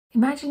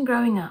Imagine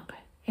growing up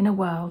in a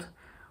world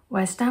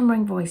where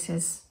stammering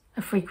voices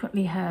are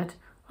frequently heard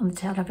on the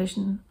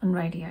television and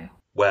radio.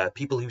 Where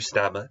people who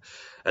stammer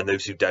and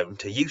those who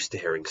don't are used to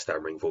hearing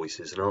stammering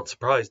voices and aren't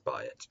surprised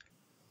by it.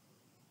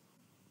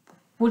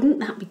 Wouldn't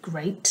that be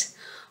great?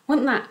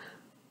 Wouldn't that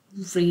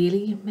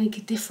really make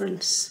a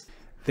difference?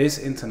 This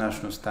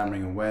International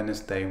Stammering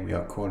Awareness Day, we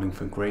are calling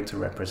for greater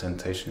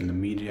representation in the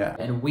media.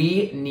 And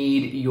we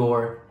need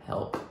your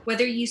help.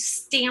 Whether you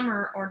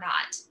stammer or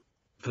not.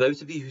 For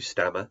those of you who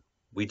stammer,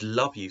 we'd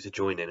love you to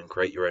join in and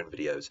create your own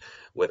videos,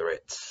 whether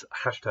it's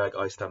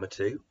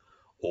 #IStammer2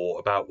 or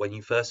about when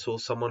you first saw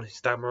someone who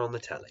stammer on the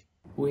telly.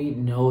 We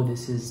know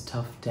this is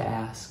tough to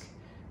ask.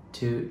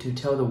 To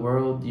tell the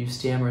world you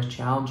stammer is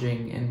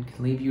challenging and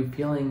can leave you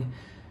feeling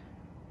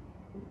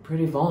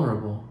pretty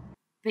vulnerable.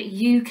 But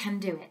you can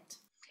do it.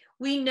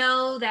 We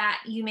know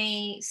that you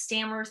may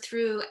stammer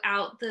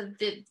throughout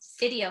the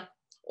video,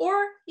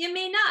 or you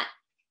may not.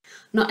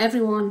 Not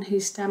everyone who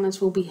stammers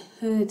will be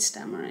heard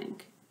stammering.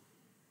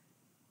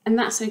 And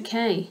that's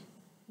okay.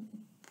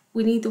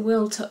 We need the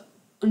world to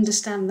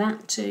understand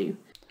that too.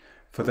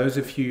 For those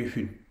of you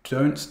who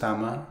don't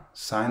stammer,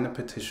 sign the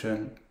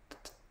petition.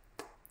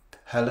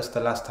 Tell us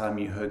the last time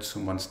you heard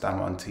someone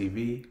stammer on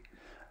TV.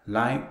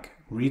 Like,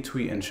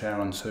 retweet and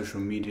share on social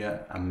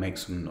media and make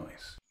some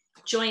noise.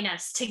 Join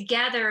us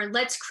together.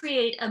 Let's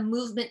create a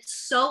movement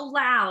so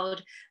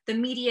loud the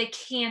media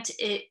can't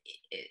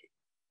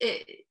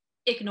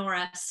ignore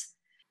us.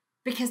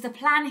 Because the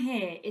plan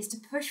here is to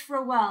push for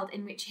a world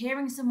in which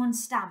hearing someone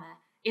stammer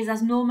is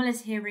as normal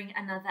as hearing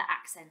another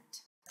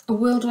accent. A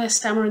world where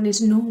stammering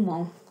is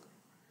normal.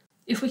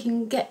 If we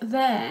can get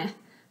there,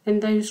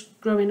 then those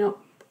growing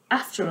up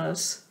after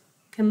us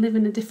can live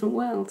in a different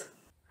world.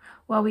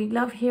 While we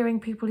love hearing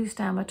people who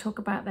stammer talk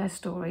about their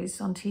stories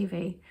on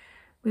TV,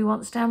 we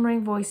want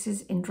stammering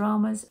voices in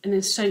dramas and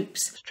in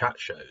soaps, chat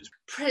shows,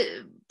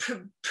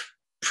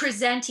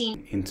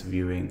 presenting,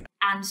 interviewing,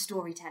 and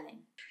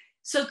storytelling.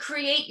 So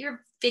create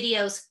your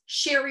videos,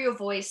 share your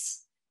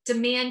voice,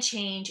 demand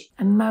change,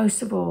 and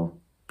most of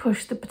all,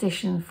 push the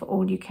petition for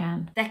all you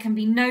can. There can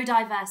be no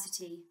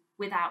diversity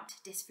without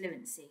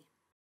disfluency.